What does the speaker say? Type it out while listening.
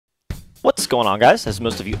What's going on, guys? As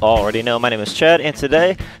most of you already know, my name is Chad, and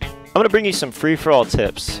today I'm going to bring you some free-for-all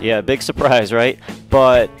tips. Yeah, big surprise, right?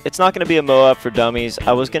 But it's not going to be a MOAB for dummies.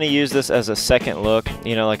 I was going to use this as a second look,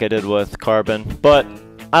 you know, like I did with Carbon. But,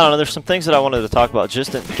 I don't know, there's some things that I wanted to talk about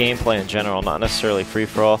just in gameplay in general, not necessarily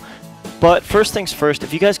free-for-all. But first things first,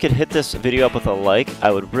 if you guys could hit this video up with a like,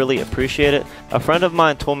 I would really appreciate it. A friend of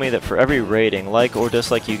mine told me that for every rating, like or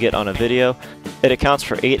dislike you get on a video, it accounts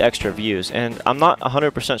for 8 extra views. And I'm not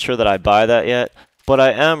 100% sure that I buy that yet, but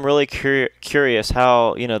I am really curious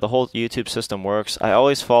how, you know, the whole YouTube system works. I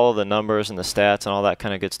always follow the numbers and the stats and all that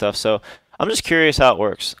kind of good stuff, so I'm just curious how it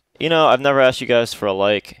works. You know, I've never asked you guys for a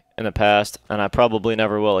like in the past, and I probably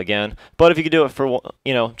never will again. But if you could do it for,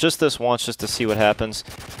 you know, just this once, just to see what happens,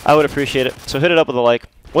 I would appreciate it. So hit it up with a like.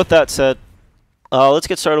 With that said, let's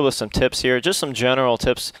get started with some tips here. Just some general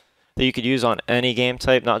tips that you could use on any game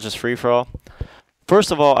type, not just free-for-all.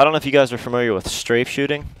 First of all, I don't know if you guys are familiar with strafe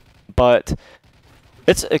shooting, but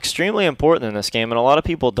it's extremely important in this game, and a lot of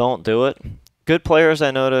people don't do it. Good players,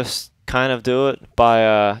 I notice, kind of do it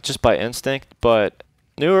by just by instinct, but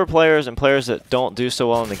newer players and players that don't do so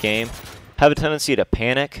well in the game have a tendency to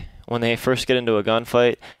panic when they first get into a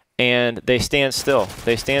gunfight, and they stand still.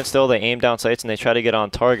 They stand still, they aim down sights, and they try to get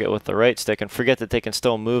on target with the right stick and forget that they can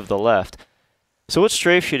still move the left. So what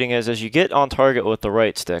strafe shooting is you get on target with the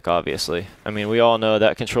right stick, obviously. I mean, we all know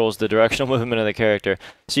that controls the directional movement of the character.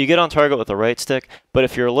 So you get on target with the right stick, but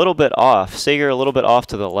if you're a little bit off, say you're a little bit off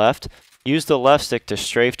to the left, use the left stick to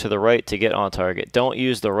strafe to the right to get on target. Don't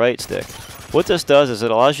use the right stick. What this does is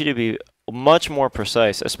it allows you to be much more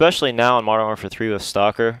precise, especially now in Modern Warfare 3 with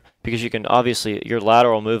Stalker, because you can obviously, your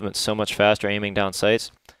lateral movement's so much faster aiming down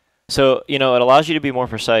sights. So, you know, it allows you to be more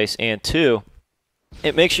precise, and two,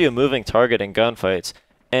 it makes you a moving target in gunfights.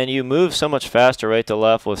 And you move so much faster right to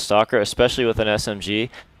left with Stalker, especially with an SMG,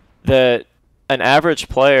 that an average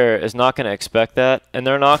player is not going to expect that, and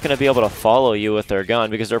they're not going to be able to follow you with their gun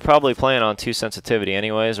because they're probably playing on 2 sensitivity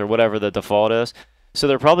anyways, or whatever the default is. So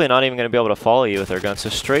they're probably not even going to be able to follow you with their gun. So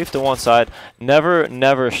strafe to one side.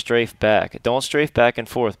 Never strafe back. Don't strafe back and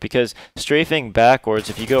forth, because strafing backwards,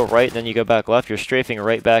 if you go right and then you go back left, you're strafing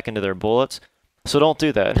right back into their bullets. So don't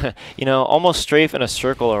do that. You know, almost strafe in a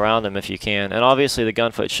circle around them if you can. And obviously the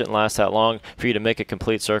gunfight shouldn't last that long for you to make a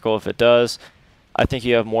complete circle. If it does, I think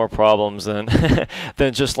you have more problems than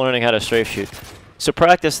than just learning how to strafe shoot. So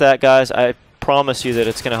practice that, guys. I promise you that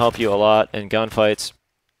it's going to help you a lot in gunfights.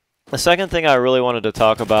 The second thing I really wanted to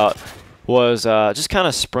talk about was just kind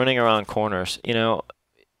of sprinting around corners. You know,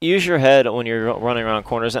 use your head when you're running around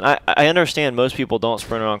corners. And I understand most people don't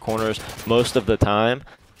sprint around corners most of the time,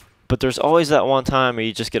 but there's always that one time where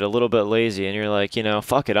you just get a little bit lazy and you're like, you know,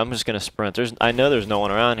 fuck it, I'm just going to sprint. I know there's no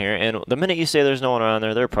one around here, and the minute you say there's no one around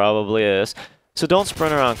there, there probably is. So don't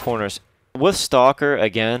sprint around corners. With Stalker,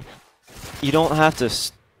 again, you don't have to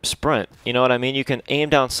sprint. You know what I mean? You can aim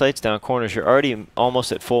down sights down corners. You're already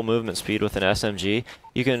almost at full movement speed with an SMG.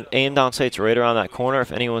 You can aim down sights right around that corner.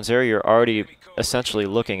 If anyone's there, you're already essentially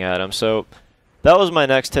looking at them. So that was my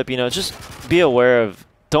next tip. You know, just be aware of,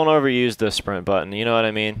 don't overuse the sprint button. You know what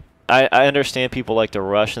I mean? I understand people like to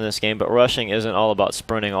rush in this game, but rushing isn't all about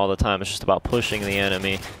sprinting all the time. It's just about pushing the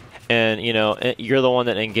enemy. And, you know, you're the one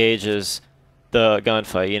that engages the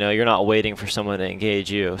gunfight. You know, you're not waiting for someone to engage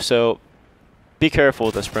you. So be careful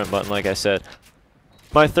with the sprint button, like I said.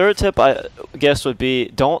 My third tip, I guess, would be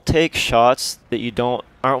don't take shots that you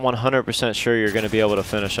aren't 100% sure you're going to be able to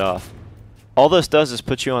finish off. All this does is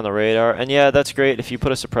put you on the radar, and yeah, that's great. If you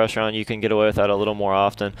put a suppressor on, you can get away with that a little more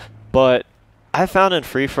often. But I found in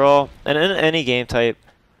free-for-all, and in any game type,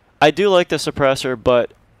 I do like the suppressor,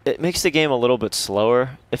 but it makes the game a little bit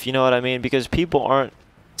slower, if you know what I mean, because people aren't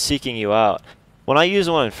seeking you out. When I use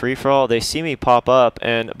one in free-for-all, they see me pop up,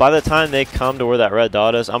 and by the time they come to where that red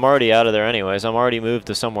dot is, I'm already out of there anyways. I'm already moved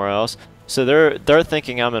to somewhere else. So they're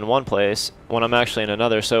thinking I'm in one place when I'm actually in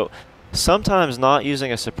another. So sometimes not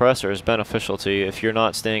using a suppressor is beneficial to you if you're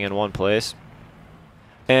not staying in one place.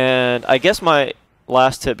 And I guess my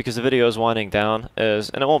last tip, because the video is winding down, is,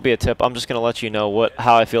 and it won't be a tip, I'm just going to let you know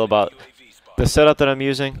how I feel about the setup that I'm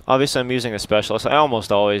using. Obviously, I'm using a specialist. I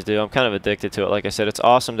almost always do. I'm kind of addicted to it. Like I said, it's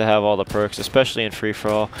awesome to have all the perks, especially in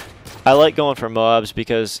free-for-all. I like going for MOABs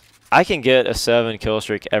because I can get a 7 kill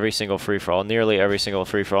streak every single free-for-all, nearly every single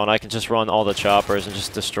free-for-all, and I can just run all the choppers and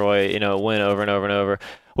just destroy, you know, win over and over and over,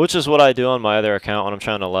 which is what I do on my other account when I'm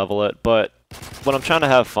trying to level it. But when I'm trying to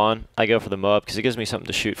have fun, I go for the MOAB because it gives me something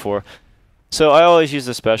to shoot for. So I always use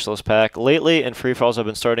the specialist pack. Lately in free-for-alls, I've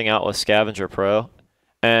been starting out with Scavenger Pro.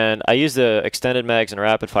 And I use the extended mags and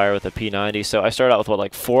rapid fire with the P90, so I started out with, what,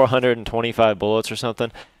 like 425 bullets or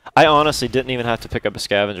something. I honestly didn't even have to pick up a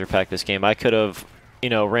scavenger pack this game. I could have,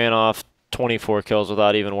 you know, ran off 24 kills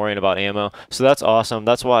without even worrying about ammo. So that's awesome.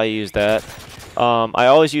 That's why I use that. I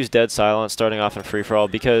always use dead silence starting off in free-for-all,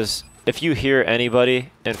 because if you hear anybody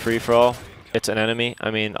in free-for-all, it's an enemy.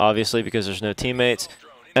 I mean, obviously, because there's no teammates.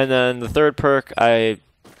 And then the third perk, I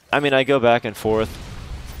go back and forth.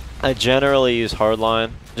 I generally use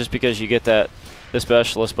hardline just because you get the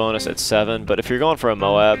specialist bonus at 7. But if you're going for a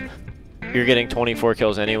MOAB, you're getting 24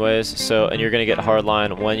 kills anyways. So, and you're gonna get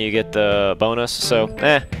hardline when you get the bonus. So,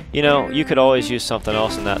 you know, you could always use something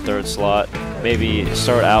else in that third slot. Maybe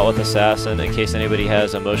start out with assassin in case anybody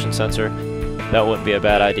has a motion sensor. That wouldn't be a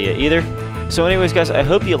bad idea either. So anyways, guys, I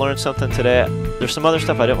hope you learned something today. There's some other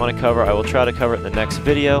stuff I didn't want to cover. I will try to cover it in the next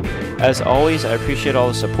video. As always, I appreciate all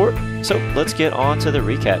the support. So let's get on to the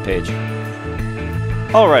recap page.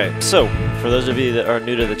 Alright, so for those of you that are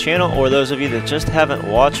new to the channel, or those of you that just haven't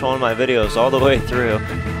watched one of my videos all the way through,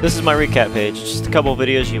 this is my recap page. Just a couple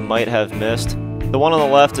videos you might have missed. The one on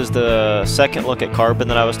the left is the second look at Carbon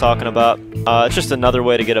that I was talking about. It's just another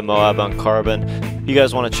way to get a MOAB on Carbon. If you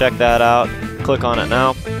guys want to check that out, click on it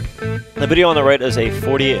now. The video on the right is a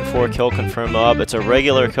 48-4 kill confirmed MOAB. It's a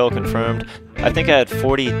regular kill confirmed. I think I had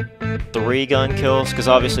 43 gun kills, because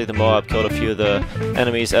obviously the MOAB killed a few of the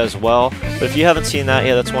enemies as well. But if you haven't seen that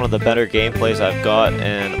yet, that's one of the better gameplays I've got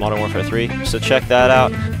in Modern Warfare 3. So check that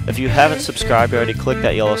out. If you haven't subscribed already, click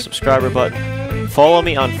that yellow subscriber button. Follow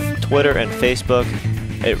me on Twitter and Facebook.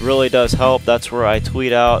 It really does help. That's where I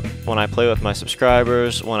tweet out when I play with my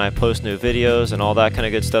subscribers, when I post new videos, and all that kind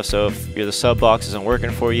of good stuff. So if the sub box isn't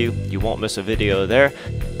working for you, you won't miss a video there.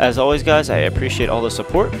 As always, guys, I appreciate all the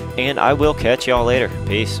support, and I will catch y'all later.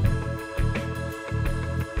 Peace.